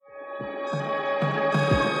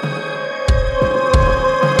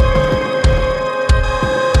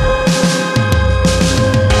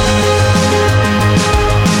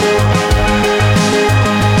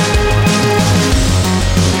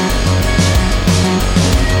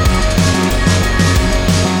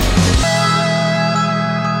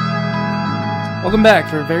Welcome back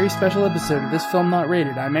for a very special episode of This Film Not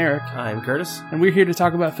Rated. I'm Eric. I'm Curtis. And we're here to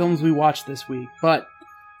talk about films we watched this week. But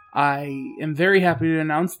I am very happy to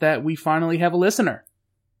announce that we finally have a listener.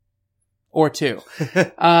 Or two.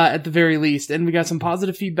 At the very least. And we got some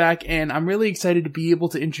positive feedback, and I'm really excited to be able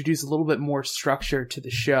to introduce a little bit more structure to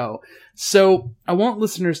the show. So, I want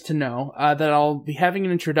listeners to know that I'll be having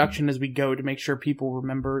an introduction as we go to make sure people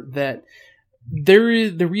remember that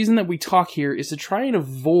the reason that we talk here is to try and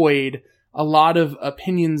avoid a lot of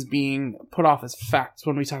opinions being put off as facts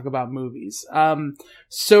when we talk about movies.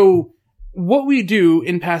 So, what we do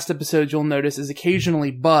in past episodes, you'll notice, is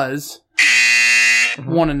occasionally buzz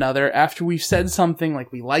one another after we've said something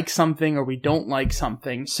like we like something or we don't like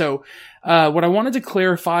something. So, what I wanted to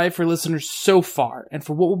clarify for listeners so far, and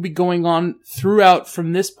for what will be going on throughout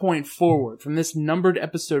from this point forward, from this numbered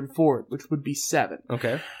episode forward, which would be 7.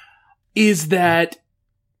 Okay. Is that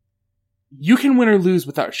you can win or lose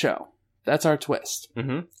with our show. That's our twist.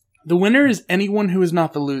 Mm-hmm. The winner is anyone who is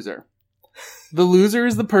not the loser. The loser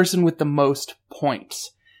is the person with the most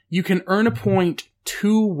points. You can earn a point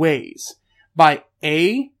 2 ways. By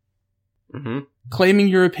A, claiming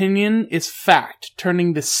your opinion is fact,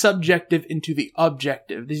 turning the subjective into the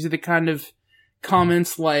objective. These are the kind of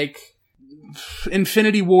comments like,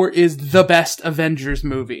 Infinity War is the best Avengers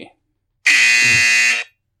movie.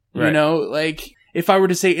 Right. You know, like, if I were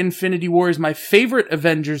to say Infinity War is my favorite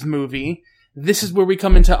Avengers movie, this is where we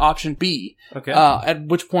come into option B. Okay. At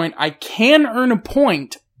which point I can earn a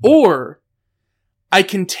point, or I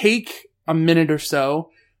can take a minute or so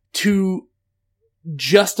to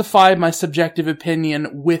justify my subjective opinion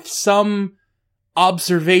with some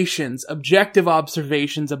observations, objective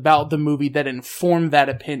observations about the movie that inform that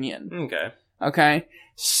opinion. Okay. Okay?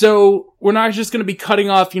 So, we're not just going to be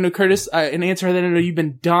cutting off, Curtis, an answer that I know you've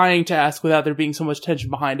been dying to ask without there being so much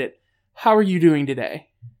tension behind it. How are you doing today?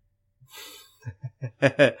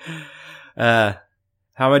 How am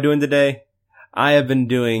I doing today? I have been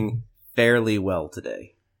doing fairly well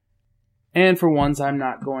today. And for once, I'm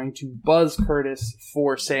not going to buzz Curtis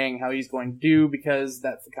for saying how he's going to do, because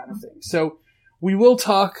that's the kind of thing. So, we will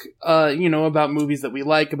talk, about movies that we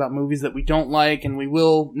like, about movies that we don't like, and we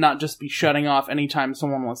will not just be shutting off anytime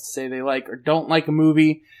someone wants to say they like or don't like a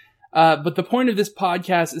movie. But the point of this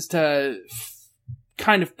podcast is to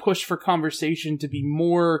kind of push for conversation to be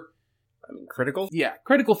more... critical? Yeah,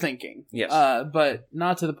 critical thinking. Yes. But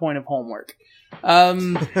not to the point of homework.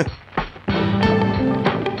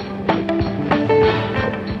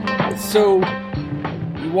 So,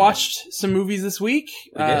 we watched some movies this week.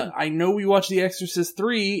 We did. I know we watched The Exorcist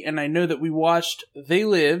 3, and I know that we watched They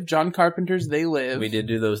Live, John Carpenter's They Live. We did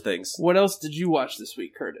do those things. What else did you watch this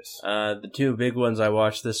week, Curtis? The 2 big ones I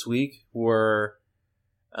watched this week were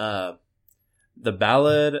The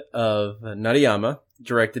Ballad of Narayama,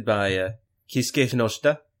 directed by Keisuke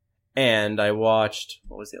Shinoshita, and I watched,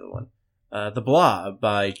 what was the other one? The Blob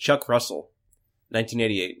by Chuck Russell,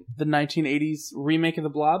 1988. The 1980s remake of The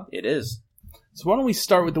Blob? It is. So why don't we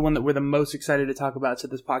start with the one that we're the most excited to talk about, so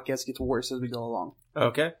this podcast gets worse as we go along.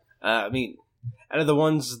 Okay. Out of the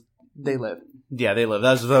ones... They Live. Yeah, They Live.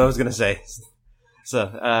 That's what I was going to say.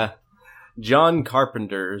 So, John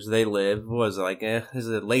Carpenter's They Live was like, this is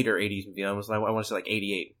a later 80s movie. I want to say like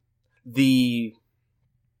 88. The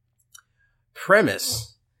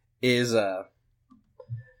premise is,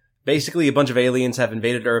 basically a bunch of aliens have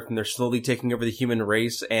invaded Earth and they're slowly taking over the human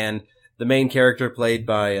race, and the main character, played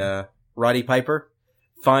by, Roddy Piper,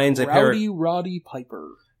 finds a pair of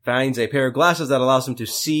glasses that allows him to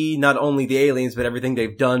see not only the aliens, but everything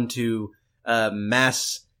they've done to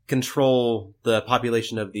mass control the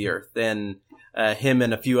population of the Earth. And him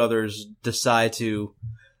and a few others decide to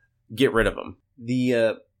get rid of them.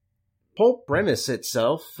 The whole premise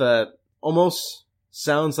itself almost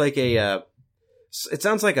sounds like it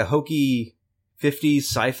sounds like a hokey 50s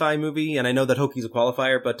sci-fi movie, and I know that hokey's a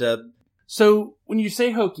qualifier, but... So, when you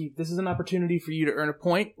say hokey, this is an opportunity for you to earn a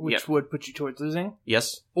point, which would put you towards losing.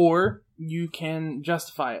 Yes. Or you can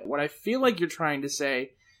justify it. What I feel like you're trying to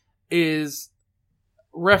say is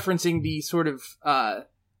referencing the sort of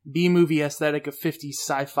B-movie aesthetic of 50s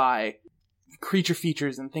sci-fi, creature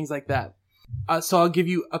features and things like that. So I'll give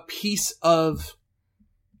you a piece of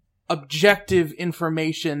objective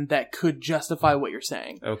information that could justify what you're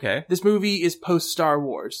saying. Okay. This movie is post-Star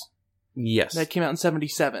Wars. Yes. That came out in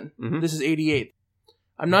 77. Mm-hmm. This is 88.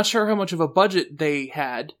 I'm not sure how much of a budget they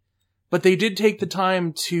had, but they did take the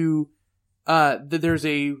time to, there's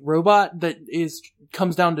a robot that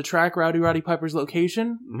comes down to track Roddy Piper's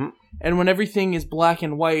location, and when everything is black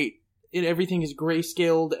and white, everything is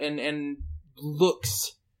grayscaled and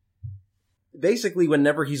looks basically,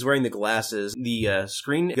 whenever he's wearing the glasses, the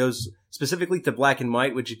screen goes specifically to black and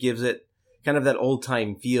white, which gives it kind of that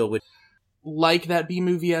old-time feel. Which, like that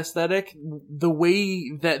B-movie aesthetic, the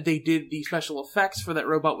way that they did the special effects for that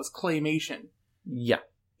robot was claymation. yeah.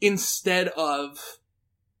 Instead of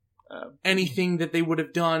anything that they would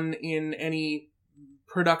have done in any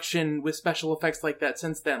production with special effects like that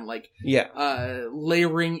since then. Like, Yeah.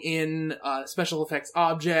 layering in special effects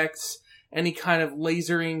objects, any kind of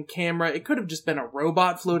lasering camera. It could have just been a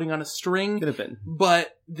robot floating on a string. Could have been.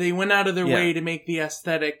 But they went out of their Yeah. way to make the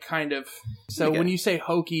aesthetic kind of... So Okay. when you say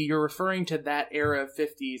hokey, you're referring to that era of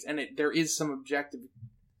 50s, and there is some objective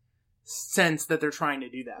sense that they're trying to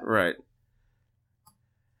do that. Right.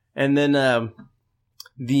 And then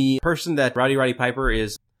the person that Rowdy Roddy Piper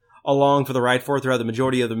is along for the ride for throughout the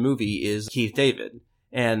majority of the movie is Keith David.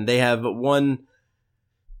 And they have one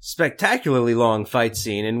spectacularly long fight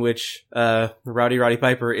scene in which Rowdy Roddy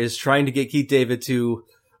Piper is trying to get Keith David to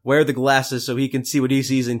wear the glasses so he can see what he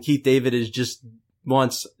sees, and Keith David is just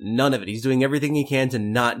wants none of it. He's doing everything he can to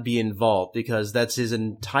not be involved because that's his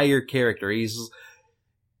entire character.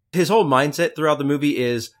 His whole mindset throughout the movie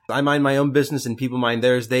is, I mind my own business and people mind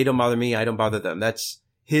theirs. They don't bother me. I don't bother them. That's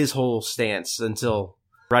his whole stance until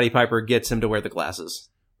Roddy Piper gets him to wear the glasses.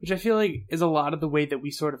 Which I feel like is a lot of the way that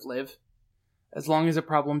we sort of live. As long as a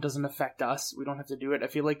problem doesn't affect us, we don't have to do it. I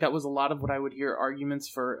feel like that was a lot of what I would hear arguments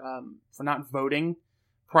for not voting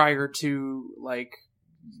prior to like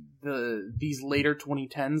these later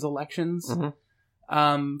 2010s elections.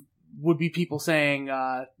 Mm-hmm. Would be people saying,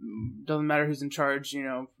 doesn't matter who's in charge, you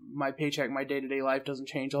know, my paycheck, my day-to-day life doesn't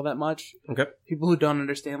change all that much. Okay. People who don't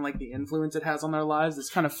understand, like, the influence it has on their lives, it's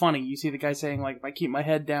kind of funny. You see the guy saying, like, if I keep my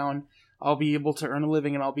head down, I'll be able to earn a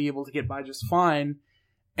living and I'll be able to get by just fine.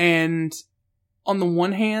 And on the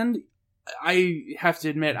one hand, I have to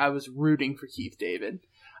admit I was rooting for Keith David.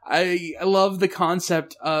 I love the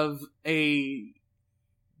concept of a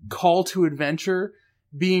call to adventure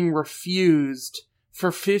being refused for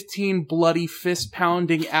 15 bloody,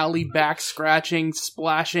 fist-pounding, alley back-scratching,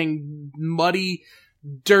 splashing, muddy,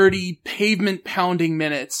 dirty, pavement-pounding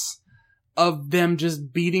minutes of them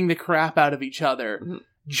just beating the crap out of each other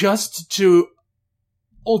just to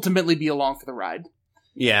ultimately be along for the ride.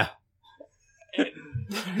 Yeah.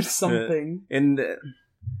 There's something. And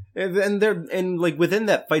like within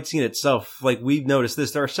that fight scene itself, like we've noticed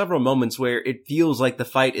this, there are several moments where it feels like the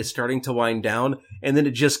fight is starting to wind down and then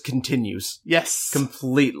it just continues. Yes.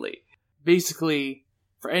 Completely. Basically,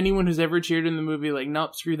 for anyone who's ever cheered in the movie, like,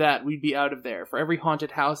 nope, screw that, we'd be out of there. For every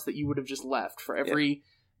haunted house that you would have just left, for every,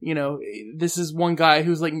 you know, this is one guy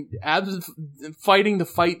who's like fighting the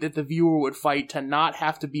fight that the viewer would fight to not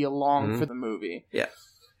have to be along for the movie. Yeah.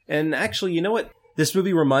 And actually, you know what this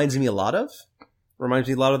movie reminds me a lot of? Reminds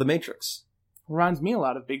me a lot of The Matrix. Reminds me a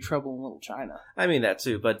lot of Big Trouble in Little China. I mean that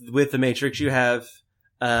too, but with The Matrix you have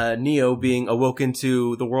Neo being awoken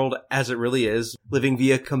to the world as it really is, living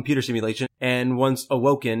via computer simulation, and once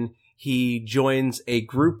awoken, he joins a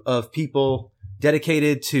group of people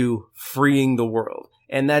dedicated to freeing the world.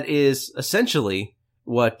 And that is essentially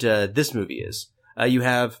what this movie is. You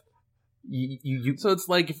have... So it's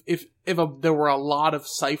like if there were a lot of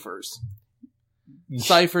Cyphers.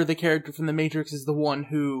 Cypher, the character from The Matrix, is the one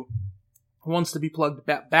who wants to be plugged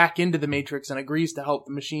back into the Matrix and agrees to help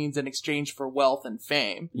the machines in exchange for wealth and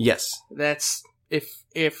fame. Yes. That's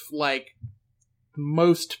if like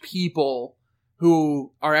most people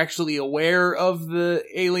who are actually aware of the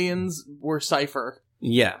aliens were Cypher.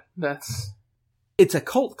 Yeah. It's a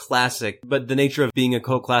cult classic, but the nature of being a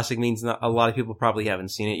cult classic means not a lot of people probably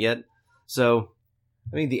haven't seen it yet. So,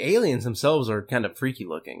 I mean, the aliens themselves are kind of freaky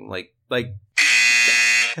looking. Like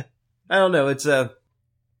I don't know. It's I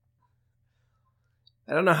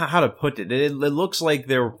don't know how to put it. It looks like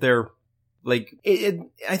they're like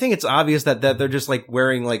I think it's obvious that they're just like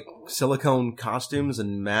wearing like silicone costumes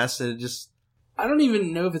and masks. I don't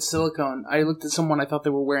even know if it's silicone. I looked at someone. I thought they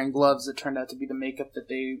were wearing gloves. It turned out to be the makeup that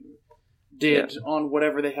they did on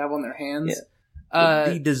whatever they have on their hands. Yeah.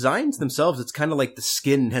 The designs themselves, it's kind of like the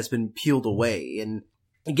skin has been peeled away, and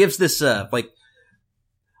it gives this like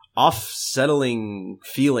off-settling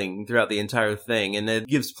feeling throughout the entire thing, and it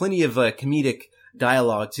gives plenty of comedic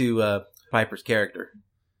dialogue to Piper's character.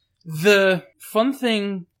 The fun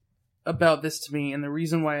thing about this to me, and the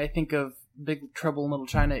reason why I think of Big Trouble in Little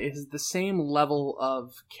China, is the same level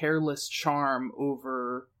of careless charm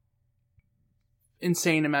over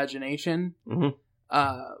insane imagination,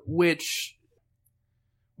 which,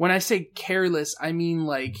 when I say careless, I mean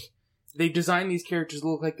like they design these characters to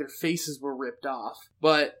look like their faces were ripped off,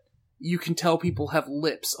 but you can tell people have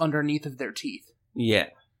lips underneath of their teeth. Yeah.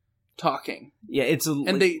 talking. Yeah, it's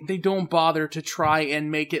and they don't bother to try and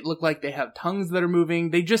make it look like they have tongues that are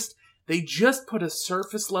moving. They just put a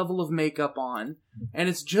surface level of makeup on, and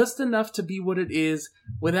it's just enough to be what it is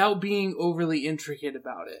without being overly intricate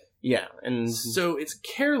about it. Yeah, and so it's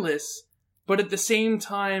careless, but at the same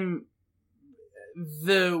time,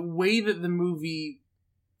 the way that the movie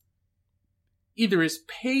either is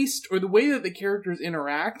paced or the way that the characters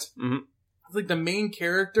interact, it's like the main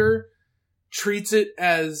character treats it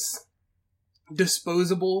as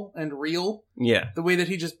disposable and real. Yeah. The way that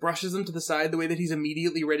he just brushes them to the side, the way that he's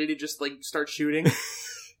immediately ready to just like start shooting.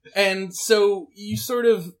 And so you sort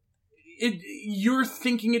of you're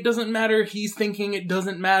thinking it doesn't matter, he's thinking it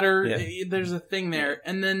doesn't matter. Yeah. There's a thing there.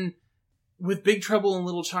 And then with Big Trouble in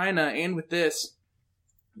Little China and with this,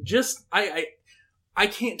 just I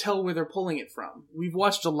can't tell where they're pulling it from. We've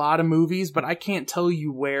watched a lot of movies, but I can't tell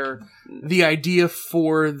you where the idea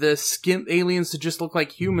for the skin aliens to just look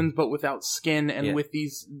like humans, but without skin and with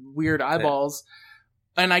these weird eyeballs.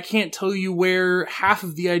 And I can't tell you where half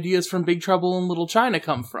of the ideas from Big Trouble in Little China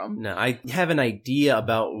come from. No, I have an idea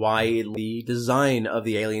about why the design of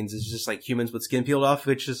the aliens is just like humans with skin peeled off,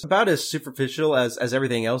 which is about as superficial as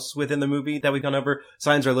everything else within the movie that we've gone over.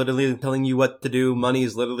 Signs are literally telling you what to do. Money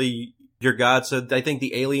is literally your god. So I think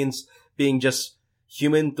the aliens being just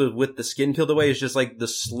human with the skin peeled away is just like the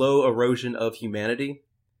slow erosion of humanity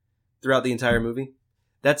throughout the entire movie.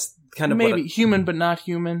 That's kind of maybe human but not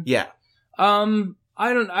human. Yeah.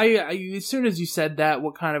 I as soon as you said that,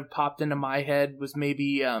 what kind of popped into my head was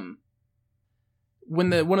maybe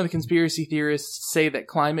when one of the conspiracy theorists say that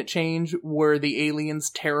climate change were the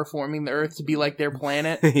aliens terraforming the Earth to be like their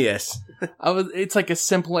planet. Yes. It's like a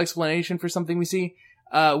simple explanation for something we see.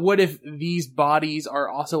 What if these bodies are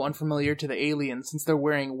also unfamiliar to the aliens since they're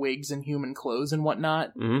wearing wigs and human clothes and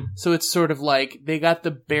whatnot? Mm-hmm. So it's sort of like they got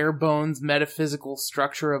the bare bones metaphysical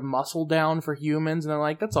structure of muscle down for humans, and they're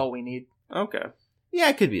like, that's all we need. Okay. Yeah,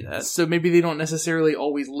 it could be that. So maybe they don't necessarily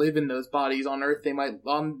always live in those bodies on Earth. They might,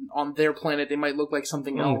 on their planet, they might look like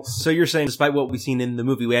something else. So you're saying, despite what we've seen in the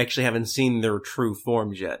movie, we actually haven't seen their true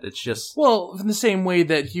forms yet. It's just... Well, in the same way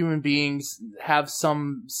that human beings have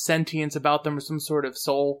some sentience about them or some sort of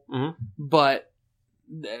soul. Mm-hmm. But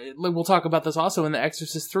we'll talk about this also in The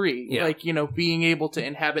Exorcist 3. Yeah. Like, being able to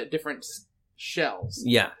inhabit different shells.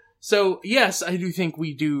 Yeah. So, yes, I do think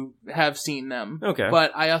we do have seen them. Okay.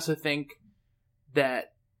 But I also think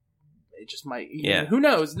that it just might, who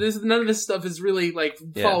knows? None of this stuff is really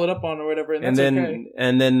followed up on or whatever, and that's okay.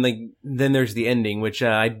 And then there's the ending, which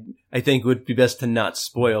I think would be best to not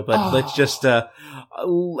spoil. But let's just I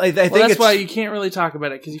think that's why you can't really talk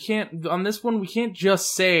about it, because you can't on this one. We can't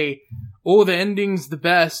just say, "Oh, the ending's the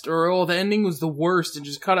best," or "Oh, the ending was the worst," and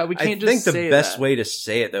just cut out. We can't just say that. I think the best way to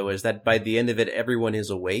say it though is that by the end of it, everyone is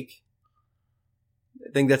awake.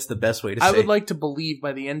 I think that's the best way to say it. I would like to believe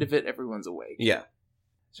by the end of it, everyone's awake. Yeah.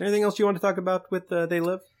 Is there anything else you want to talk about with They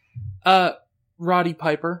Live? Roddy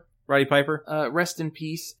Piper. Roddy Piper? Rest in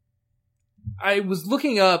peace. I was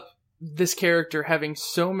looking up this character having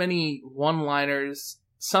so many one-liners,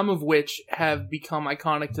 some of which have become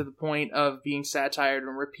iconic to the point of being satired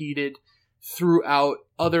and repeated throughout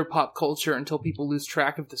other pop culture until people lose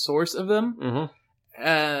track of the source of them.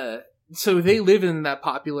 Mm-hmm. So They Live isn't that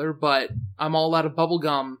popular, but I'm All Out of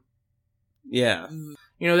Bubblegum. Yeah.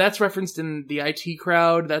 That's referenced in the IT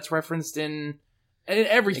Crowd. That's referenced in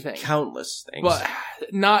everything. Countless things. But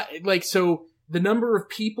not, so the number of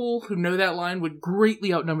people who know that line would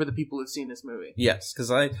greatly outnumber the people who've seen this movie. Yes,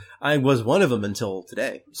 because I was one of them until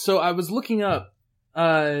today. So I was looking up,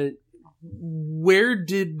 where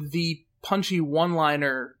did the punchy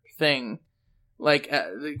one-liner thing,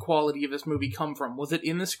 the quality of this movie come from? Was it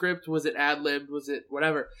in the script? Was it ad-libbed? Was it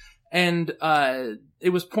whatever? And it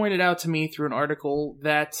was pointed out to me through an article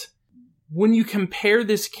that when you compare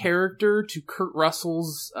this character to Kurt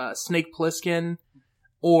Russell's Snake Plissken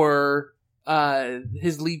or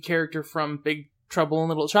his lead character from Big Trouble in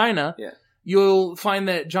Little China, you'll find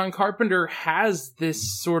that John Carpenter has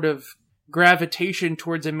this sort of gravitation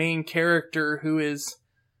towards a main character who is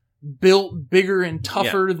built bigger and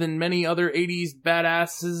tougher than many other 80s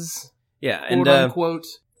badasses. Yeah, quote unquote.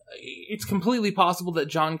 It's completely possible that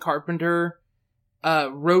John Carpenter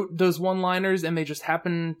wrote those one-liners and they just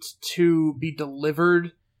happened to be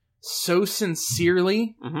delivered so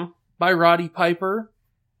sincerely by Roddy Piper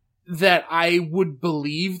that I would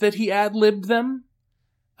believe that he ad-libbed them.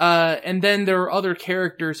 And then there are other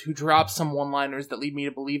characters who drop some one-liners that lead me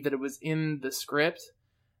to believe that it was in the script.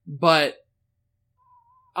 But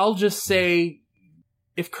I'll just say,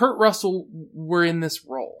 if Kurt Russell were in this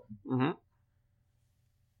role,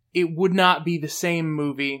 it would not be the same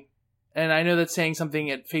movie and I know that's saying something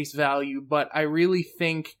at face value, but I really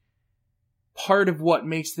think part of what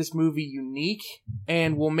makes this movie unique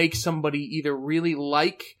and will make somebody either really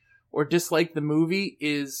like or dislike the movie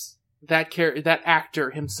is that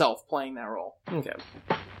actor himself playing that role. Okay.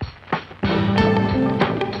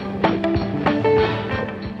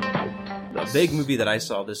 A big movie that I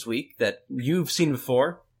saw this week that you've seen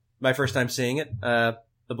before, my first time seeing it, The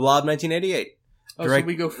Blob 1988. Oh, so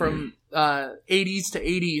we go from 80s to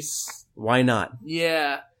 80s. Why not?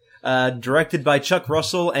 Yeah. Directed by Chuck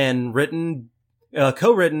Russell and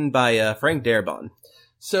co-written by Frank Darabont.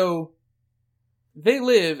 So, They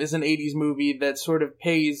Live is an 80s movie that sort of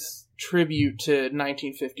pays tribute to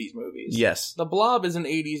 1950s movies. Yes. The Blob is an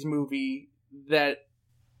 80s movie that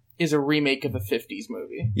is a remake of a 50s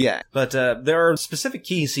movie. Yeah, but there are specific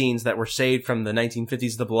key scenes that were saved from the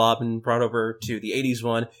 1950s The Blob and brought over to the 80s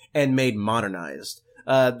one and made modernized.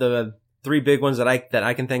 The three big ones that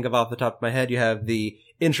I can think of off the top of my head, you have the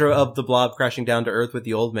intro of The Blob crashing down to Earth with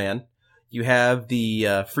the old man. You have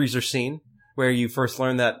the freezer scene where you first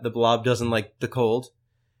learn that the Blob doesn't like the cold.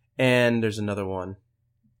 And there's another one.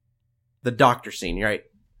 The doctor scene, right?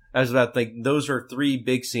 I was about those are three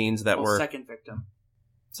big scenes that were... Second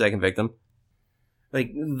victim.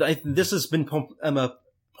 This has been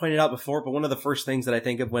pointed out before, but one of the first things that I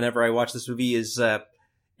think of whenever I watch this movie is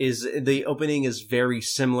the opening is very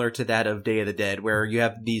similar to that of Day of the Dead, where you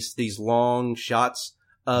have these long shots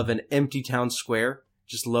of an empty town square,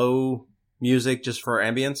 just low music just for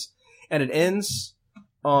ambience, and it ends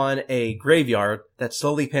on a graveyard that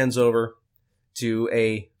slowly pans over to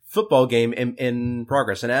a football game in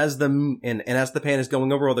progress. And as the pan is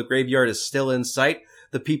going over while the graveyard is still in sight,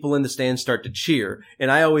 the people in the stands start to cheer.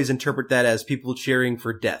 And I always interpret that as people cheering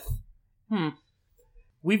for death.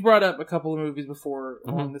 We've brought up a couple of movies before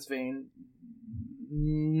along this vein.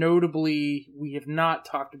 Notably, we have not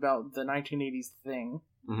talked about the 1980s Thing.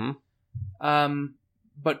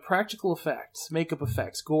 But practical effects, makeup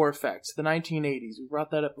effects, gore effects, the 1980s. We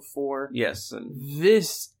brought that up before. Yes. And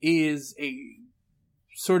this is a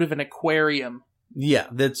sort of an aquarium. Yeah,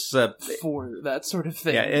 that's for that sort of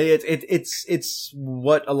thing. Yeah, it's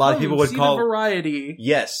what a lot of people would call variety.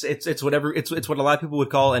 Yes, it's what a lot of people would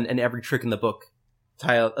call an every trick in the book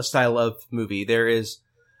style of movie. There is,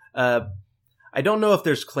 I don't know if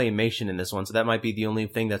there's claymation in this one, so that might be the only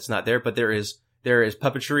thing that's not there. But there is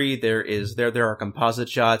puppetry. There are composite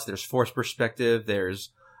shots. There's forced perspective. There's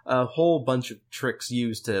a whole bunch of tricks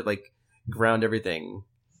used to ground everything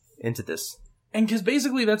into this. And because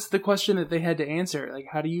basically that's the question that they had to answer.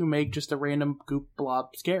 How do you make just a random goop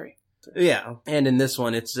blob scary? Yeah. And in this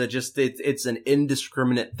one, it's it's an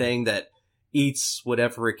indiscriminate thing that eats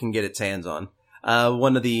whatever it can get its hands on.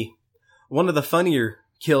 One of the funnier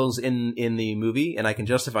kills in the movie, and I can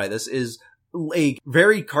justify this, is a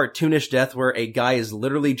very cartoonish death where a guy is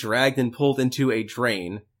literally dragged and pulled into a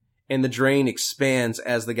drain, and the drain expands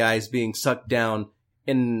as the guy is being sucked down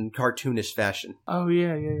in cartoonish fashion. Oh,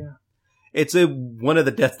 yeah. It's one of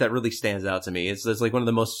the deaths that really stands out to me. It's one of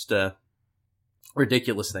the most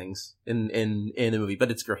ridiculous things in the movie, but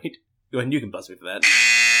it's great. Go ahead, you can buzz me for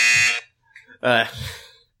that.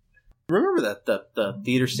 Remember that the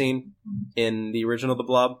theater scene in the original The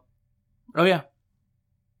Blob? Oh yeah.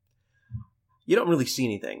 You don't really see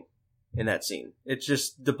anything in that scene. It's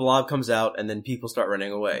just the Blob comes out and then people start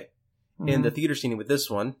running away. In the theater scene with this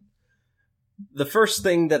one, the first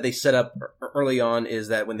thing that they set up early on is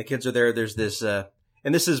that when the kids are there, there's this, and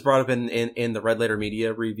this is brought up in the Red Letter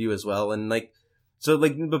Media review as well. And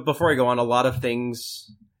but before I go on, a lot of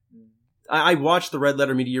things, I watched the Red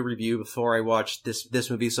Letter Media review before I watched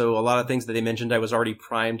this movie. So a lot of things that they mentioned, I was already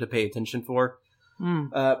primed to pay attention for.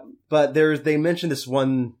 But they mentioned this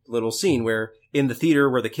one little scene where in the theater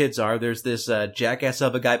where the kids are, there's this, jackass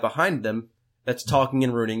of a guy behind them that's talking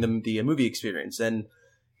and ruining them the movie experience. And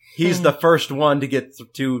he's the first one to get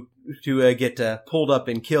get pulled up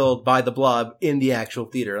and killed by the Blob in the actual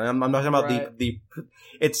theater. I'm not talking about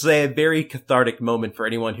it's a very cathartic moment for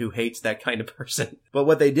anyone who hates that kind of person. But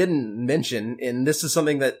what they didn't mention, and this is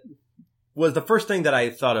something that was the first thing that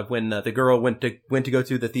I thought of when the girl went to go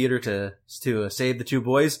to the theater to save the two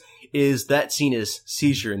boys, is that scene is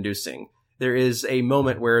seizure inducing. There is a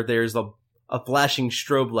moment where there's a flashing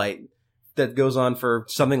strobe light that goes on for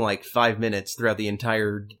something like 5 minutes throughout the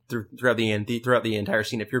entire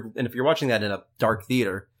scene. If you're watching that in a dark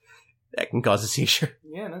theater, that can cause a seizure.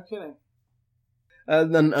 Yeah, no kidding.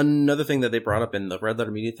 Then another thing that they brought up in the Red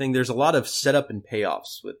Letter Media thing, there's a lot of setup and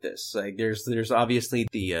payoffs with this. There's obviously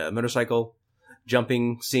the motorcycle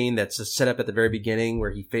jumping scene that's set up at the very beginning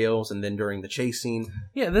where he fails, and then during the chase scene.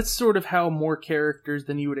 Yeah, that's sort of how more characters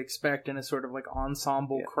than you would expect in a sort of like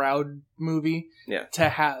ensemble crowd movie to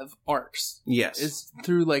have arcs. Yes. Is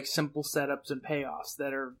through like simple setups and payoffs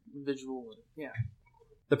that are visual.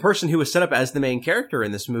 The person who was set up as the main character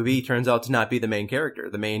in this movie turns out to not be the main character,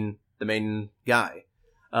 the main guy.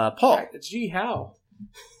 Paul. It's Ji Hao.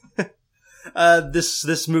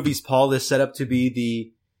 This movie's Paul is set up to be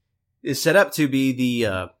the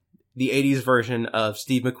 80s version of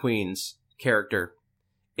Steve McQueen's character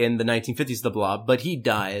in the 1950s, The Blob, but he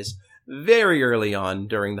dies very early on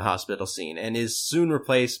during the hospital scene and is soon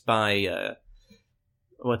replaced by,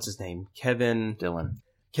 what's his name? Kevin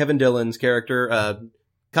Dillon's character,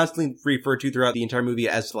 constantly referred to throughout the entire movie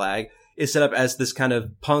as Slag, is set up as this kind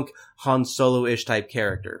of punk Han Solo-ish type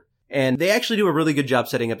character. And they actually do a really good job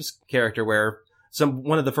setting up his character where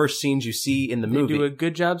one of the first scenes you see in the movie. They do a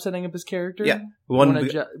good job setting up his character? Yeah.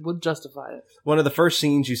 We'll justify it. One of the first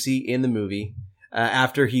scenes you see in the movie,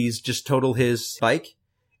 after he's just totaled his bike,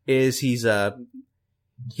 is he's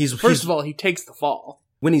First of all, he takes the fall.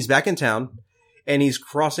 When he's back in town, and he's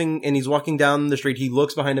walking down the street, he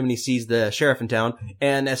looks behind him and he sees the sheriff in town,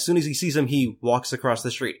 and as soon as he sees him, he walks across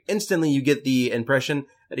the street. Instantly, you get the impression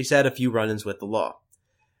that he's had a few run-ins with the law.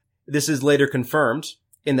 This is later confirmed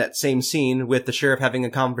in that same scene with the sheriff having a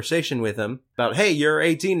conversation with him about, hey, you're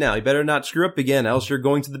 18 now, you better not screw up again, else you're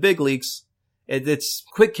going to the big leagues. It's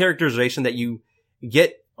quick characterization that you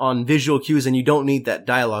get on visual cues and you don't need that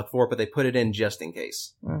dialogue for it, but they put it in just in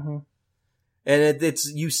case. Mm-hmm. And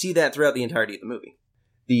you see that throughout the entirety of the movie.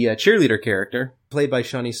 The cheerleader character, played by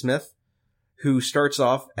Shawnee Smith, who starts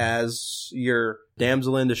off as your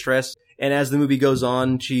damsel in distress, and as the movie goes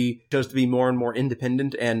on, she shows to be more and more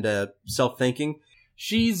independent and self-thinking.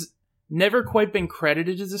 She's never quite been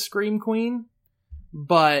credited as a Scream Queen,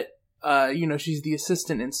 but, she's the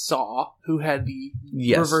assistant in Saw, who had the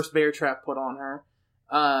reverse bear trap put on her.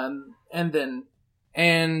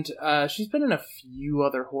 And she's been in a few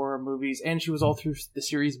other horror movies, and she was all through the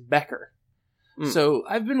series Becker. So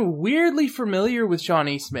I've been weirdly familiar with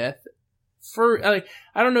Shawnee Smith. I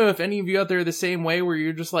don't know if any of you out there are the same way, where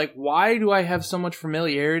you're just like, why do I have so much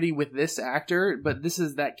familiarity with this actor? But this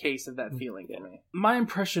is that case of that feeling for me. My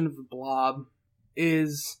impression of The Blob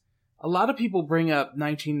is a lot of people bring up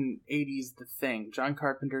 1980s The Thing, John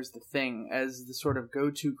Carpenter's The Thing, as the sort of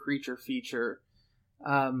go-to creature feature,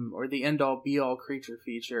 or the end-all be-all creature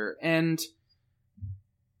feature. And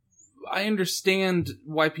I understand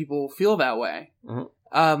why people feel that way.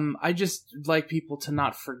 Mm-hmm. I just like people to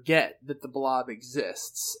not forget that the Blob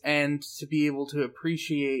exists and to be able to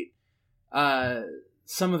appreciate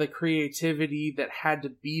some of the creativity that had to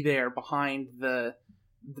be there behind the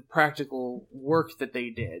practical work that they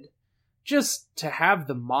did. Just to have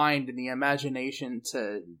the mind and the imagination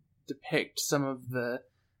to depict some of the,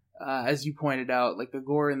 as you pointed out, like the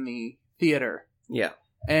gore in the theater. Yeah.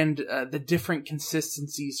 And the different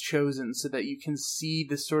consistencies chosen so that you can see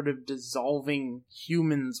the sort of dissolving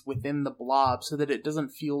humans within the blob so that it doesn't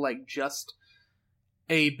feel like just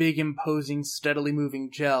a big, imposing, steadily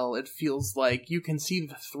moving gel. It feels like you can see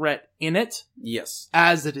the threat in it. Yes.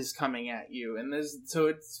 As it is coming at you. And so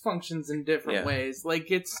it functions in different ways.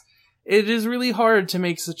 Like, it is really hard to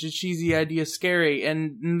make such a cheesy idea scary.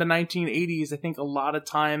 And in the 1980s, I think a lot of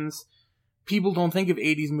times people don't think of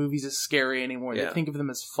 80s movies as scary anymore. They think of them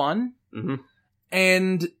as fun. Mm-hmm.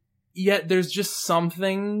 And yet there's just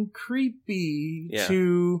something creepy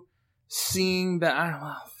to seeing that,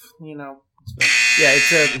 I don't know,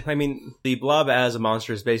 the Blob as a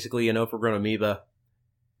monster is basically an overgrown amoeba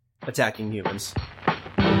attacking humans.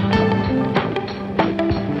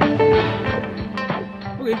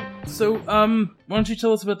 Okay, so, why don't you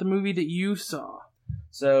tell us about the movie that you saw?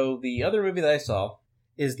 So, the other movie that I saw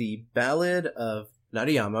is The Ballad of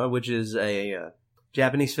Narayama, which is a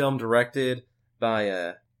Japanese film directed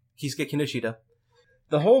by Kisuke Kinoshita.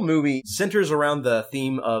 The whole movie centers around the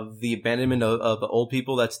theme of the abandonment of old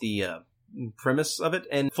people. That's the premise of it.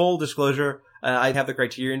 And full disclosure, I have the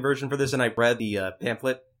Criterion version for this, and I read the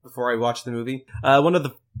pamphlet before I watched the movie. One of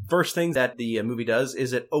the first things that the movie does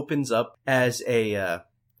is it opens up as a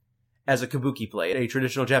kabuki play, a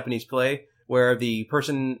traditional Japanese play, where the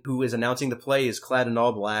person who is announcing the play is clad in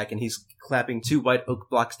all black, and he's clapping two white oak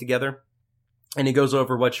blocks together, and he goes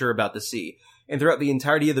over what you're about to see. And throughout the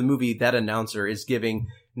entirety of the movie, that announcer is giving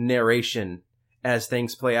narration as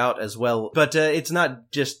things play out as well. But it's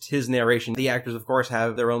not just his narration. The actors, of course,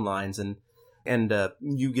 have their own lines, and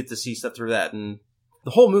you get to see stuff through that. And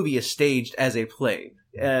the whole movie is staged as a play.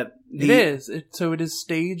 It is. So it is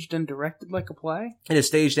staged and directed like a play? It is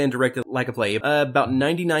staged and directed like a play. About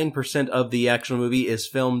 99% of the actual movie is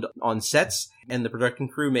filmed on sets, and the production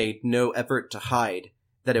crew made no effort to hide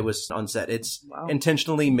that it was on set. It's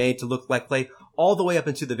intentionally made to look like play, all the way up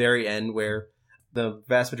into the very end, where the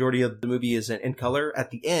vast majority of the movie is in color.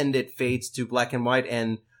 At the end, it fades to black and white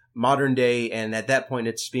and modern day, and at that point,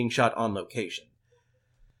 it's being shot on location.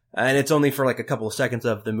 And it's only for like a couple of seconds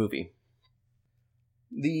of the movie.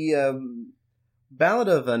 The Ballad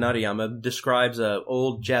of Narayama describes an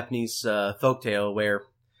old Japanese folktale where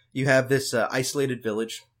you have this isolated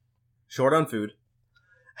village, short on food,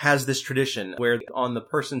 has this tradition where on the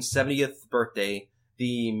person's 70th birthday,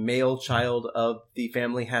 the male child of the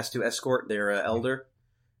family has to escort their elder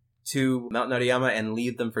to Mount Narayama and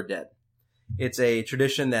leave them for dead. It's a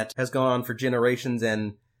tradition that has gone on for generations,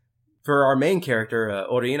 and for our main character,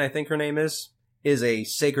 Orin, I think her name is a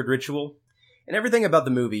sacred ritual. And everything about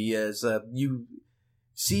the movie is, you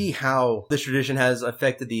see how this tradition has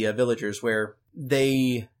affected the villagers, where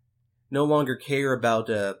they no longer care about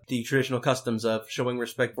the traditional customs of showing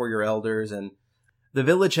respect for your elders, and the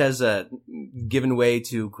village has given way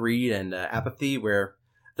to greed and apathy, where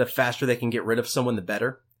the faster they can get rid of someone, the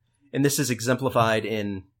better. And this is exemplified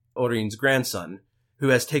in Orin's grandson, who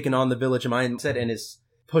has taken on the village mindset and is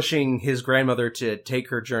pushing his grandmother to take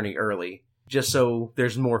her journey early, just so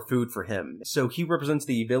there's more food for him. So he represents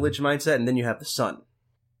the village mindset, and then you have the son,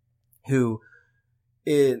 who,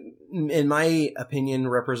 in my opinion,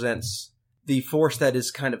 represents the force that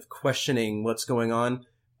is kind of questioning what's going on,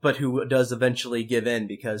 but who does eventually give in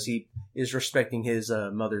because he is respecting his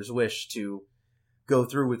mother's wish to go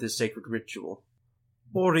through with his sacred ritual.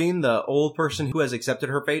 Orin, the old person who has accepted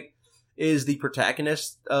her fate, is the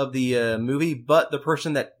protagonist of the movie, but the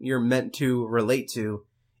person that you're meant to relate to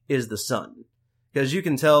is the son. Because you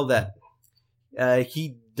can tell that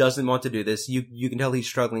he doesn't want to do this. You can tell he's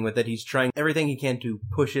struggling with it. He's trying everything he can to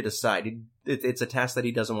push it aside. It's a task that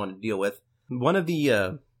he doesn't want to deal with. One of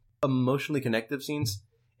the emotionally connective scenes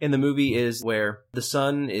in the movie is where the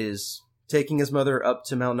son is taking his mother up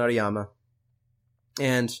to Mount Narayama.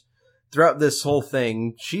 And throughout this whole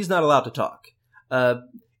thing, she's not allowed to talk.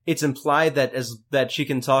 It's implied that she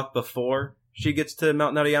can talk before she gets to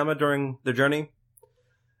Mount Narayama during the journey.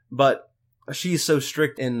 But she's so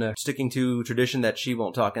strict in sticking to tradition that she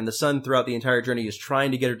won't talk. And the son throughout the entire journey is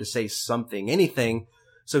trying to get her to say something, anything,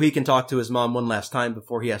 so he can talk to his mom one last time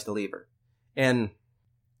before he has to leave her. And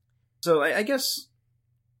so I guess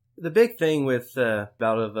the big thing with Ballad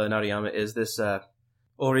of Narayama is this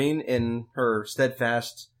Orin in her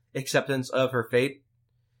steadfast acceptance of her fate.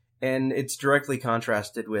 And it's directly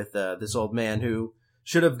contrasted with this old man who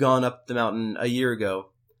should have gone up the mountain a year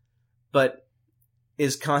ago, but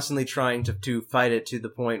is constantly trying to fight it to the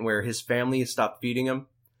point where his family has stopped feeding him.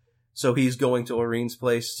 So he's going to Orin's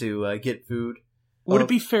place to get food. Would it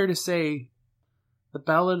be fair to say the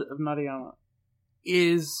Ballad of Narayama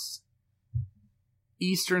is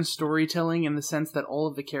Eastern storytelling in the sense that all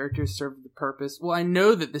of the characters serve the purpose? Well, I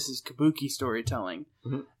know that this is kabuki storytelling,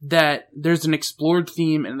 that there's an explored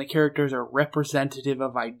theme and the characters are representative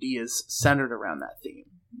of ideas centered around that theme.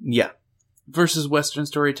 Yeah. Versus Western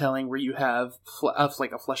storytelling where you have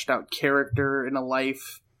like a fleshed out character in a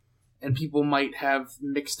life and people might have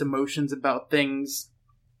mixed emotions about things.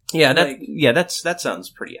 Yeah, that sounds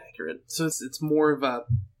pretty accurate. So it's more of a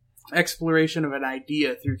exploration of an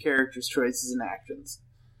idea through characters' choices and actions.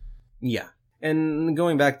 Yeah. And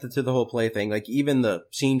going back to the whole play thing, like even the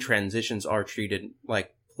scene transitions are treated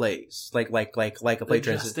like plays, like a play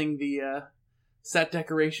transition. Adjusting the set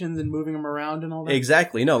decorations and moving them around and all that.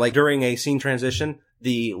 Exactly. No, like during a scene transition,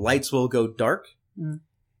 the lights will go dark,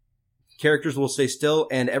 characters will stay still,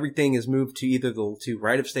 and everything is moved to either to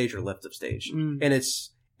right of stage or left of stage.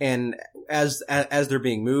 And as they're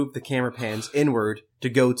being moved, the camera pans inward to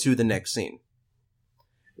go to the next scene.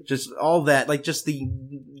 Just all that, like just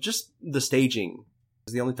the staging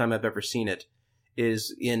is the only time I've ever seen it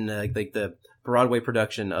is in like the Broadway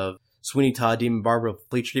production of Sweeney Todd, Demon Barber of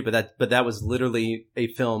Fleet Street, but that was literally a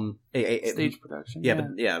film, a stage production.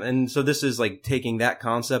 Yeah, and so this is like taking that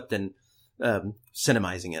concept and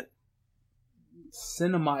cinemizing it.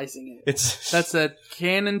 Cinemizing it. That's a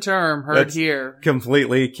canon term heard here.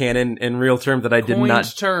 Completely canon in real term that I did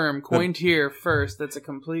not. Coined here first. That's a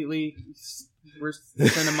completely. We're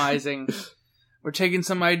cinemizing. We're taking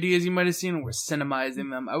some ideas you might have seen and we're cinemizing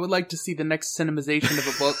them. I would like to see the next cinemization of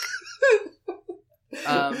a book.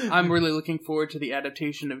 I'm really looking forward to the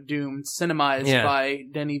adaptation of Doom, cinemized by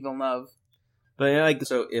Denis Villeneuve. But yeah,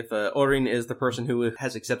 so if Orin is the person who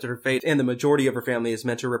has accepted her fate, and the majority of her family is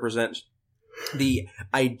meant to represent the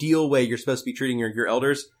ideal way you're supposed to be treating your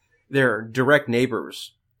elders, they're direct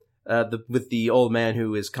neighbors. With the old man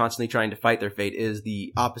who is constantly trying to fight their fate is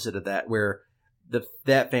the opposite of that, where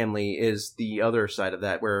that family is the other side of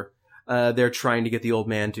that, where they're trying to get the old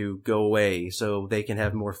man to go away so they can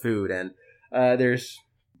have more food. And there's...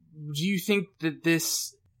 Do you think that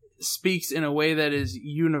this speaks in a way that is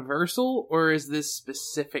universal, or is this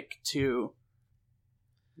specific to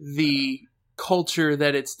the culture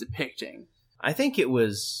that it's depicting? I think it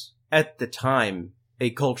was, at the time, a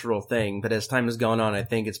cultural thing, but as time has gone on, I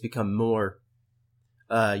think it's become more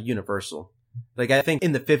universal. Like, I think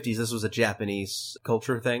in the 50s, this was a Japanese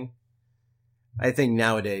culture thing. I think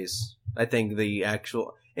nowadays, I think the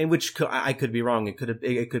actual... In which I could be wrong. It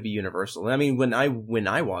could be universal. I mean, when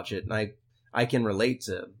I watch it, I can relate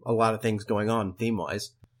to a lot of things going on theme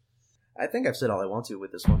wise. I think I've said all I want to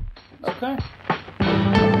with this one. Okay.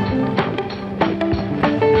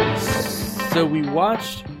 So we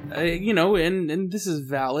watched, and this is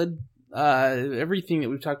valid. Everything that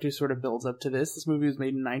we've talked to sort of builds up to this. This movie was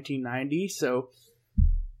made in 1990, so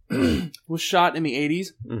was shot in the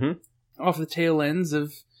 80s, off the tail ends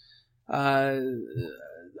of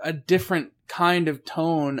a different kind of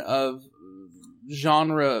tone of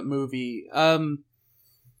genre movie.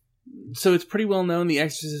 So it's pretty well known The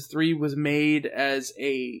Exorcist 3 was made as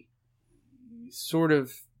a sort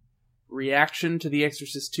of reaction to The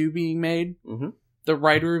Exorcist 2 being made. Mm-hmm. The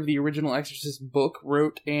writer of the original Exorcist book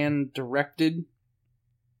wrote and directed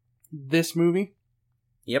this movie.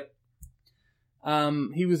 Yep.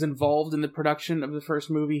 He was involved in the production of the first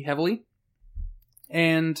movie heavily.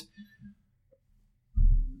 And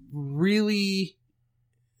really,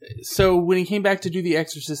 so when he came back to do The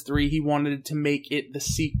Exorcist 3, he wanted to make it the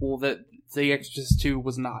sequel that The Exorcist 2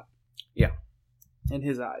 was not. Yeah. In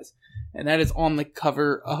his eyes. And that is on the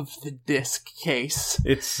cover of the disc case.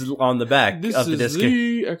 It's on the back of the disc. This is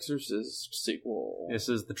the Exorcist sequel. This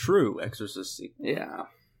is the true Exorcist sequel. Yeah.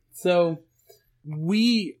 So,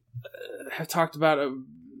 we have talked about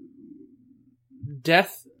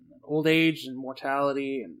death, old age, and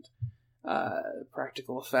mortality, and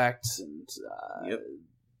practical effects, and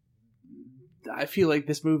I feel like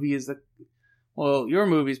this movie is your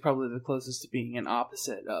movie is probably the closest to being an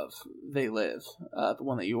opposite of They Live, the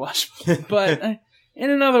one that you watched. But in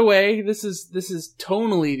another way, this is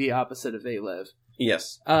tonally the opposite of They Live.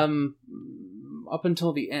 Yes. Up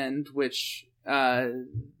until the end, which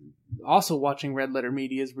also watching Red Letter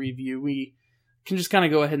Media's review, we can just kind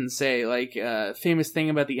of go ahead and say, like, famous thing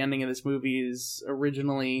about the ending of this movie is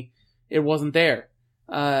originally it wasn't there.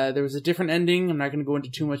 There was a different ending. I'm not going to go into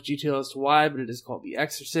too much detail as to why, but it is called The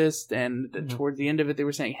Exorcist. And towards the end of it, they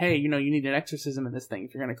were saying, hey, you need an exorcism in this thing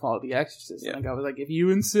if you're going to call it The Exorcist. Yeah. And the guy was like, if you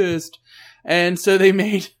insist. And so they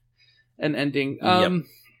made an ending. At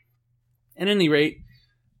any rate,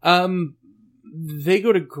 they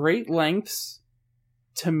go to great lengths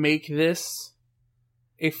to make this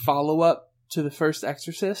a follow-up to the first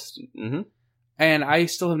Exorcist. Mm-hmm. And I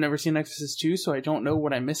still have never seen Exorcist 2, so I don't know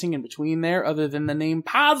what I'm missing in between there, other than the name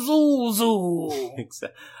Pazuzu.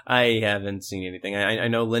 I haven't seen anything. I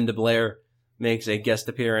know Linda Blair makes a guest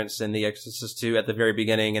appearance in The Exorcist 2 at the very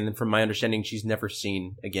beginning, and then from my understanding, she's never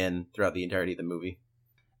seen again throughout the entirety of the movie.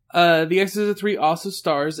 The Exorcist 3 also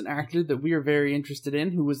stars an actor that we are very interested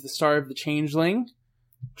in, who was the star of The Changeling.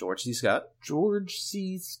 George C. Scott. George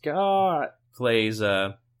C. Scott. Plays,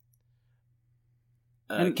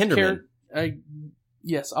 Kinderman.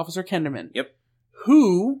 Yes, Officer Kinderman. Yep.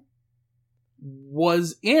 Who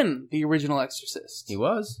was in the original Exorcist. He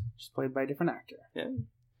was. Just played by a different actor. Yeah.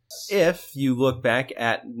 If you look back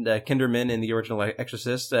at Kinderman in the original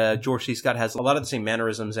Exorcist, George C. Scott has a lot of the same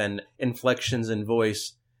mannerisms and inflections in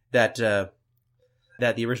voice that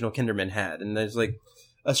the original Kinderman had. And there's like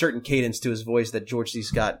a certain cadence to his voice that George C.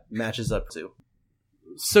 Scott matches up to.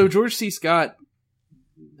 So George C. Scott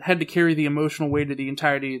had to carry the emotional weight of the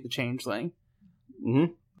entirety of The Changeling.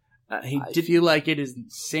 Mm-hmm. I feel like it is the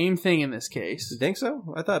same thing in this case. You think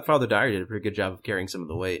so? I thought Father Dyer did a pretty good job of carrying some of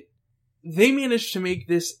the weight. They managed to make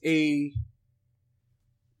this a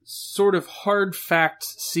sort of hard fact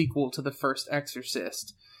sequel to the first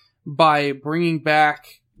Exorcist by bringing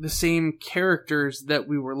back the same characters that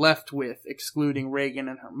we were left with, excluding Regan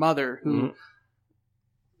and her mother, who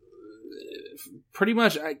pretty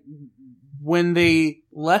much, when they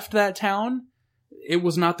left that town, it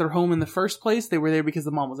was not their home in the first place. They were there because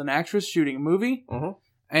the mom was an actress shooting a movie. Uh-huh.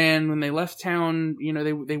 And when they left town,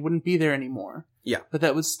 they wouldn't be there anymore. Yeah. But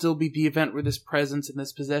that would still be the event where this presence and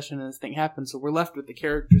this possession and this thing happened. So we're left with the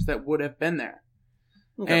characters that would have been there.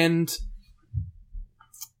 Okay. And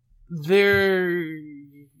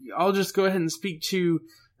I'll just go ahead and speak to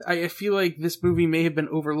I feel like this movie may have been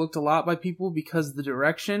overlooked a lot by people because the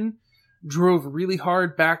direction drove really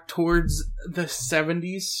hard back towards the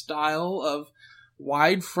 70s style of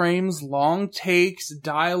wide frames, long takes,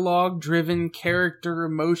 dialogue-driven character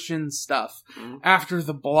emotion stuff. Mm-hmm. After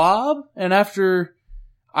The Blob, and after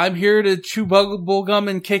I'm here to chew bubblegum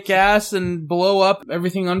and kick ass and blow up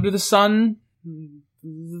everything under the sun,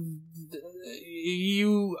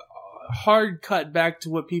 you hard cut back to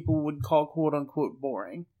what people would call quote-unquote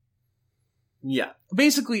boring. Yeah.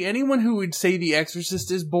 Basically, anyone who would say The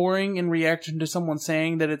Exorcist is boring in reaction to someone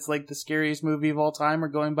saying that it's like the scariest movie of all time or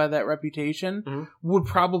going by that reputation would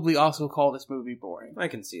probably also call this movie boring. I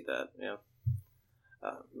can see that, yeah.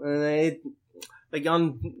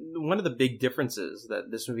 On one of the big differences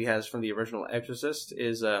that this movie has from the original Exorcist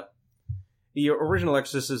is the original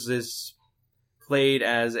Exorcist is played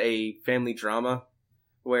as a family drama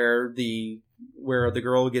where the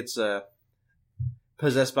girl gets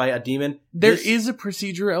possessed by a demon. There is a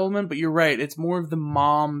procedure element, but you're right. It's more of the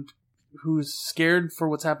mom who's scared for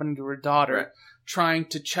what's happening to her daughter, trying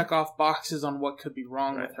to check off boxes on what could be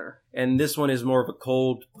wrong with her. And this one is more of a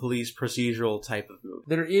cold police procedural type of movie.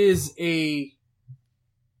 There is a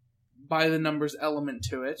by-the-numbers element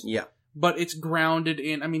to it. Yeah. But it's grounded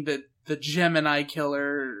in, I mean, the Gemini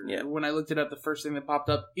killer, when I looked it up, the first thing that popped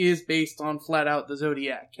up is based on flat out the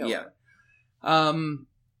Zodiac killer. Yeah.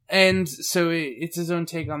 And so it's his own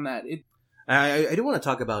take on that. I do want to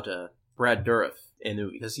talk about Brad Dourif in the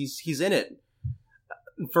movie, because he's in it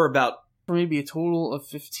for maybe a total of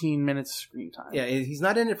 15 minutes screen time. Yeah, he's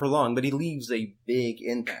not in it for long, but he leaves a big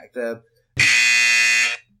impact.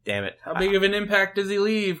 Damn it. How big of an impact does he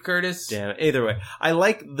leave, Curtis? Damn it. Either way, I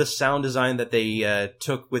like the sound design that they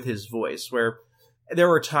took with his voice, where there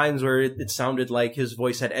were times where it sounded like his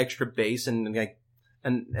voice had extra bass and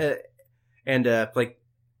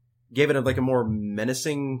gave it a more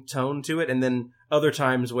menacing tone to it, and then other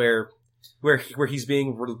times where he's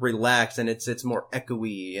being relaxed and it's more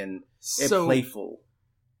echoey and playful.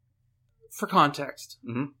 For context,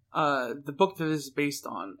 the book that this is based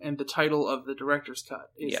on and the title of the director's cut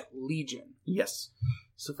is Legion. Yes.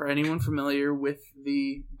 So for anyone familiar with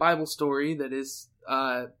the Bible story that is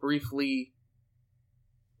briefly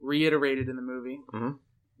reiterated in the movie,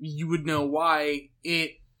 you would know why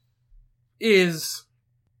it is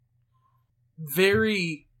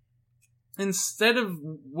very, instead of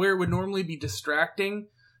where it would normally be distracting,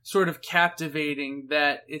 sort of captivating,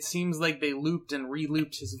 that it seems like they looped and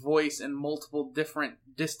re-looped his voice in multiple different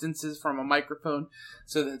distances from a microphone,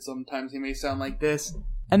 so that sometimes he may sound like this,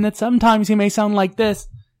 and that sometimes he may sound like this,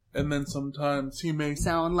 and then sometimes he may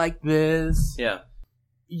sound like this. Yeah.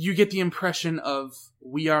 You get the impression of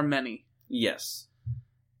we are many. Yes.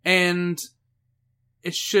 And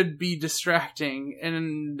it should be distracting,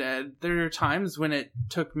 and there are times when it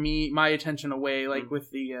took my attention away, like with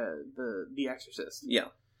the Exorcist. Yeah.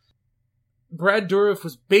 Brad Dourif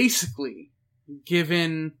was basically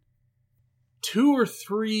given 2 or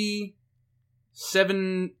 3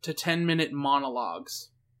 7 to 10 minute monologues.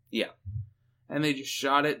 Yeah. And they just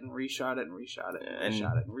shot it and reshot it and reshot it and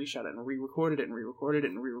reshot it and reshot it and re-recorded it and re-recorded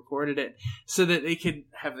it and re-recorded it so that they could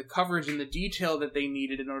have the coverage and the detail that they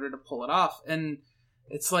needed in order to pull it off. And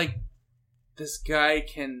it's like, this guy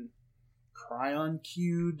can cry on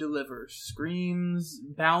cue, deliver screams,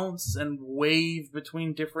 bounce, and wave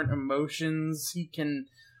between different emotions. He can...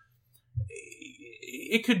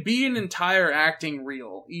 It could be an entire acting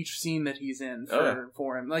reel, each scene that he's in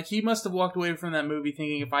for him. Like, he must have walked away from that movie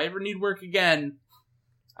thinking, if I ever need work again,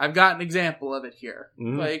 I've got an example of it here.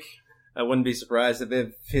 Mm-hmm. Like, I wouldn't be surprised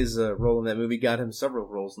if his role in that movie got him several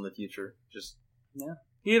roles in the future. Yeah.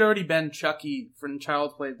 He had already been Chucky from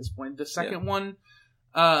Child's Play at this point. The second one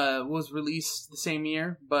was released the same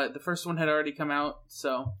year, but the first one had already come out,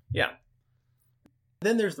 so... Yeah.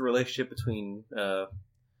 Then there's the relationship between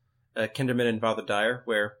Kinderman and Father Dyer,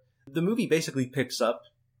 where the movie basically picks up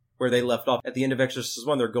where they left off. At the end of Exorcist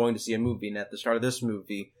 1, they're going to see a movie, and at the start of this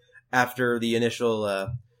movie, after the initial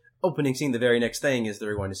opening scene, the very next thing is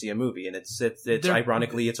they're going to see a movie, and it's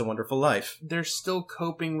ironically, It's a Wonderful Life. They're still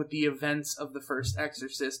coping with the events of the first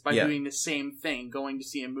Exorcist by doing the same thing, going to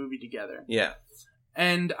see a movie together. Yeah.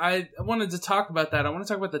 And I wanted to talk about that. I want to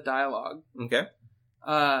talk about the dialogue. Okay.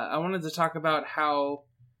 I wanted to talk about how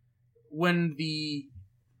when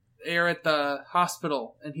they're at the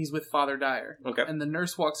hospital and he's with Father Dyer, and the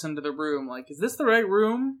nurse walks into the room, like, is this the right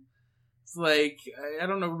room? It's like, I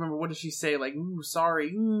don't know, remember, what does she say? Like, ooh,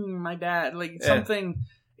 sorry, my bad. Like, something,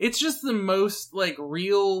 it's just the most, like,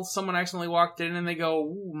 real, someone accidentally walked in and they go,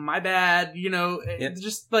 ooh, my bad, you know,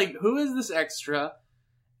 just like, who is this extra?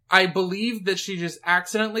 I believe that she just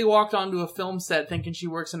accidentally walked onto a film set thinking she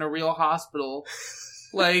works in a real hospital.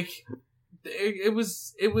 Like,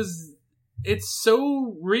 it's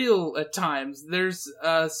so real at times. There's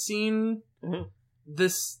a scene,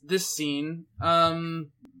 this scene,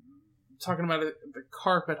 talking about the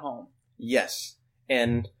carpet home. Yes.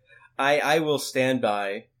 And I will stand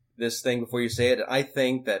by this thing before you say it. I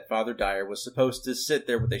think that Father Dyer was supposed to sit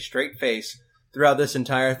there with a straight face throughout this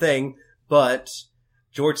entire thing, but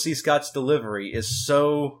George C. Scott's delivery is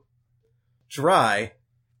so dry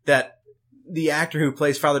that the actor who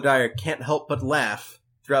plays Father Dyer can't help but laugh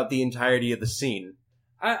throughout the entirety of the scene.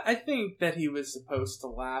 I think that he was supposed to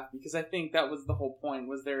laugh, because I think that was the whole point,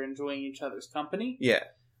 was they're enjoying each other's company. Yeah.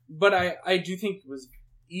 But I do think it was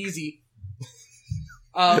easy.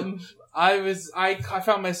 I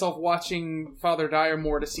found myself watching Father Dyer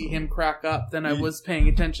more to see him crack up than I was paying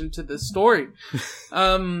attention to the story.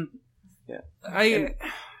 Yeah.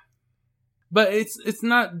 But it's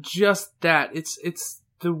not just that. It's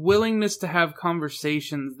the willingness to have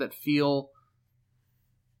conversations that feel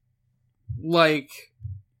like,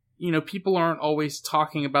 you know, people aren't always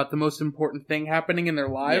talking about the most important thing happening in their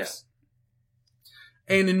lives.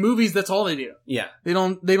 Yeah. And in movies, that's all they do. Yeah. They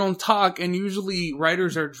don't talk, and usually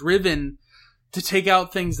writers are driven to take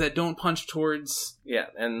out things that don't punch towards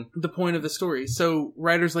and the point of the story. So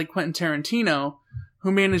writers like Quentin Tarantino,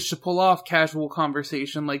 who managed to pull off casual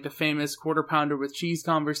conversation, like the famous Quarter Pounder with Cheese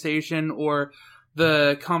conversation, or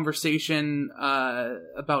the conversation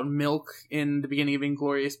about milk in the beginning of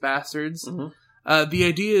Inglourious Bastards. Mm-hmm. The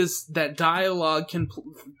idea is that dialogue can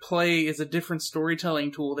play as a different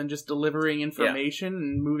storytelling tool than just delivering information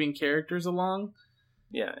and moving characters along.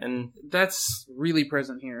 Yeah, and that's really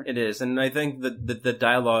present here. It is, and I think that the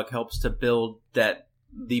dialogue helps to build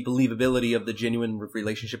the believability of the genuine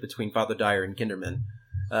relationship between Father Dyer and Kinderman.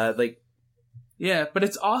 Yeah, but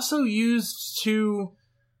it's also used to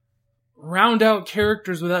round out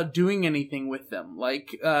characters without doing anything with them, like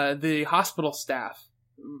the hospital staff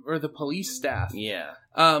or the police staff. Yeah.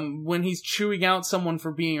 When he's chewing out someone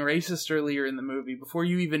for being racist earlier in the movie, before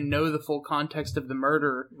you even know the full context of the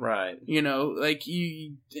murder. Right. You know, like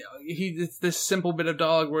it's this simple bit of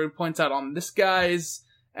dialogue where he points out on this guy's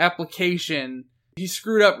application, he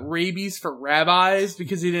screwed up rabies for rabbis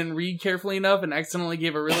because he didn't read carefully enough and accidentally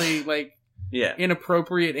gave a really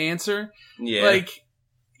inappropriate answer. Yeah. Like,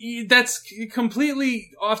 that's completely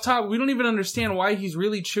off topic. We don't even understand why he's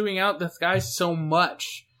really chewing out this guy so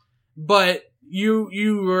much. But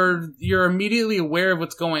you're immediately aware of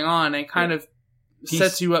what's going on, and kind of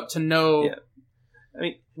sets you up to know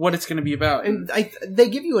what it's going to be about. And they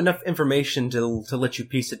give you enough information to let you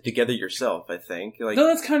piece it together yourself, I think. No,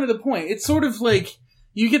 that's kind of the point. It's sort of like,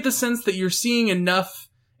 you get the sense that you're seeing enough.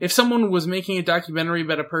 If someone was making a documentary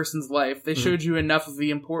about a person's life, they showed you enough of the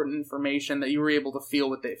important information that you were able to feel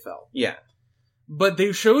what they felt. Yeah. But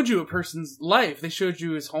they showed you a person's life. They showed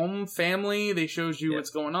you his home, family. They showed you what's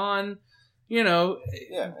going on. You know,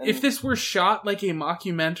 if this were shot like a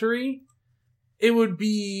mockumentary, it would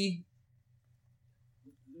be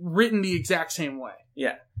written the exact same way.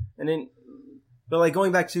 Yeah. But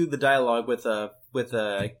going back to the dialogue with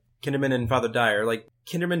Kinderman and Father Dyer,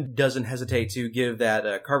 Kinderman doesn't hesitate to give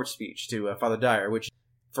that carpet speech to Father Dyer, which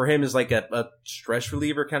for him is like a stress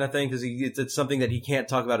reliever kind of thing, because it's something that he can't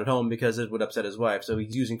talk about at home because it would upset his wife. So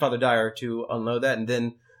he's using Father Dyer to unload that. And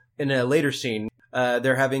then in a later scene,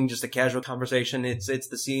 they're having just a casual conversation. It's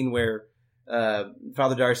the scene where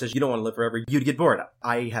Father Dyer says, "You don't want to live forever. You'd get bored.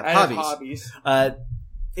 I have hobbies."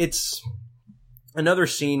 It's another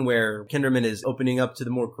scene where Kinderman is opening up to the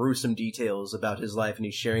more gruesome details about his life, and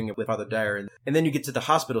he's sharing it with Father Dyer. And then you get to the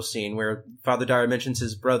hospital scene where Father Dyer mentions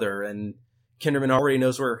his brother, and Kinderman already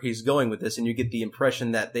knows where he's going with this, and you get the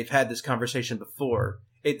impression that they've had this conversation before.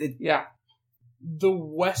 Yeah. The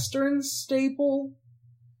Western staple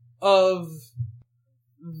of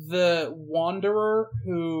the wanderer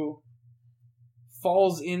who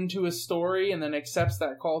falls into a story and then accepts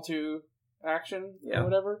that call to action or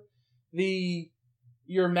whatever.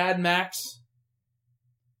 Your Mad Max.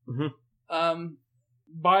 Mm-hmm.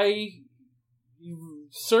 By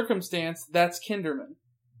circumstance, that's Kinderman.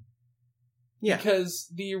 Yeah.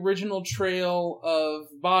 Because the original trail of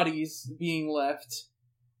bodies being left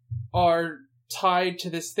are tied to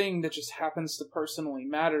this thing that just happens to personally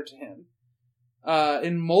matter to him.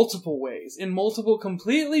 In multiple ways. In multiple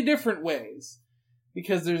completely different ways.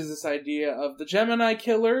 Because there's this idea of the Gemini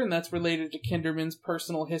killer, and that's related to Kinderman's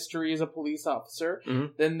personal history as a police officer.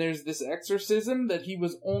 Mm-hmm. Then there's this exorcism that he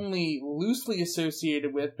was only loosely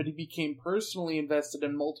associated with, but he became personally invested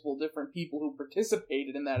in multiple different people who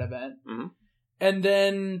participated in that event. Mm-hmm. And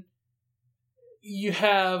then you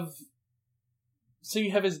have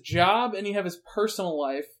his job and you have his personal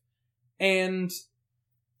life, and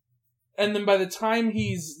then by the time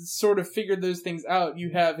he's sort of figured those things out,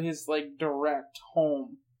 you have his, like, direct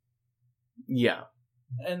home. Yeah.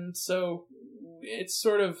 And so it's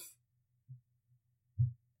sort of,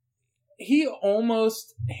 he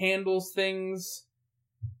almost handles things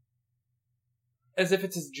as if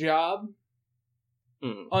it's his job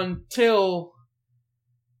until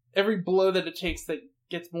every blow that it takes that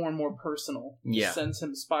gets more and more personal sends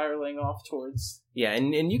him spiraling off towards... Yeah,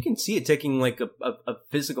 and you can see it taking, like, a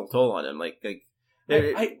physical toll on him. Like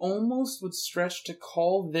I almost would stretch to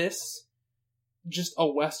call this just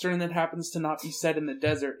a Western that happens to not be set in the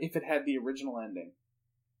desert if it had the original ending.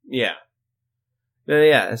 Yeah.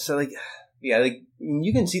 Yeah, so, like,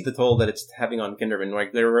 you can see the toll that it's having on Kinderman.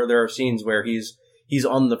 Like, there are scenes where he's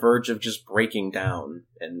on the verge of just breaking down,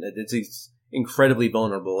 and he's incredibly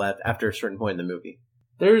vulnerable after a certain point in the movie.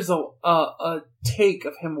 There's a take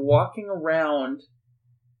of him walking around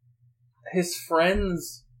his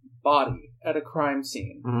friend's body at a crime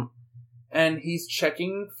scene. Mm-hmm. And he's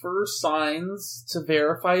checking for signs to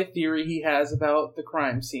verify a theory he has about the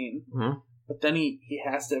crime scene. Mm-hmm. But then he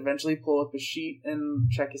has to eventually pull up a sheet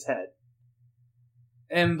and check his head.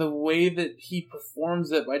 And the way that he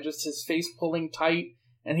performs it by just his face pulling tight,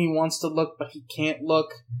 and he wants to look but he can't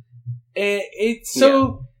look. It's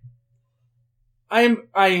so... Yeah.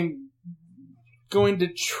 I'm going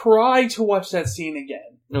to try to watch that scene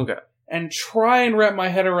again. Okay. And try and wrap my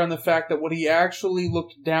head around the fact that what he actually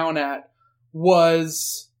looked down at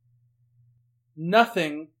was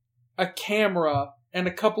nothing, a camera, and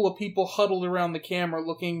a couple of people huddled around the camera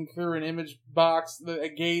looking through an image box, a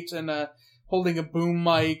gate, and holding a boom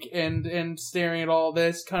mic, and staring at all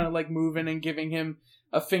this, kind of like moving and giving him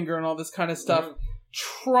a finger and all this kind of stuff. Mm-hmm.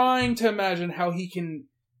 Trying to imagine how he can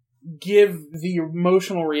give the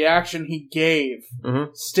emotional reaction he gave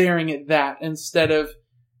staring at that instead of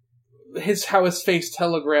how his face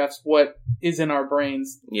telegraphs what is in our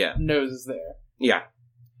brains. Yeah. Knows is there. Yeah.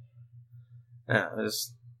 I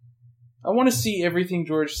want to see everything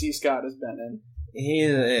George C. Scott has been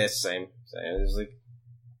in. Same. It's like,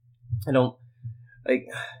 I don't, like,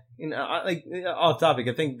 off topic,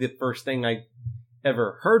 I think the first thing I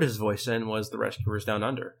ever heard his voice in was The Rescuers Down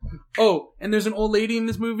Under. Oh, and there's an old lady in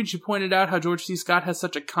this movie, and she pointed out how George C. Scott has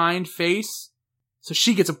such a kind face, so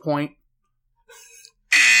she gets a point.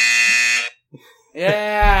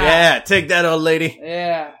 Yeah! Yeah, take that, old lady.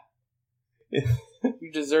 Yeah.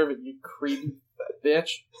 You deserve it, you creepy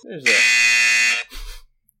bitch. Is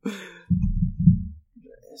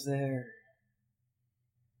there...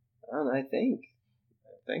 I think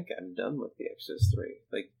I'm done with The Exorcist 3.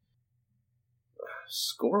 Like,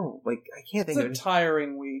 score, like, I can't think of it. It's a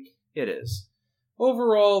tiring week. It is.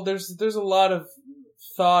 Overall, there's a lot of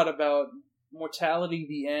thought about mortality,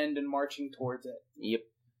 the end, and marching towards it. Yep.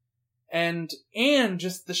 And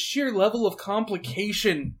just the sheer level of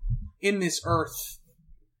complication in this earth.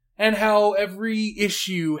 And how every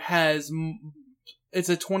issue it's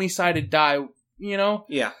a 20-sided die, you know?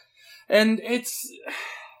 Yeah. And it's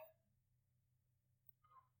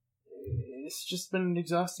just been an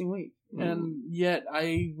exhausting week. And yet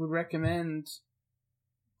I would recommend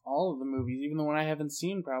all of the movies, even the one I haven't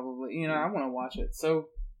seen probably. You know, I want to watch it. So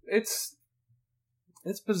it's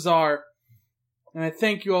bizarre. And I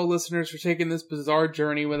thank you all listeners for taking this bizarre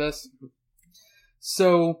journey with us.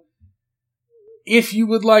 So if you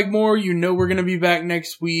would like more, you know we're going to be back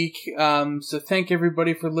next week. So thank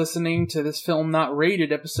everybody for listening to this Film Not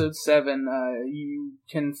Rated, episode 7. You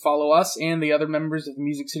can follow us and the other members of the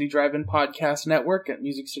Music City Drive-In Podcast Network at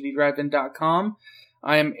musiccitydrivein.com.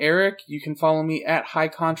 I am Eric. You can follow me at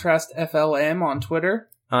HighContrastFLM on Twitter.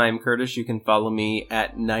 I'm Curtis. You can follow me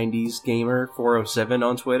at 90sgamer407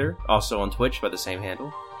 on Twitter. Also on Twitch by the same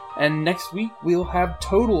handle. And next week we'll have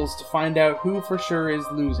totals to find out who for sure is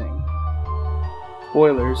losing.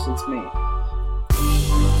 Spoilers, it's me.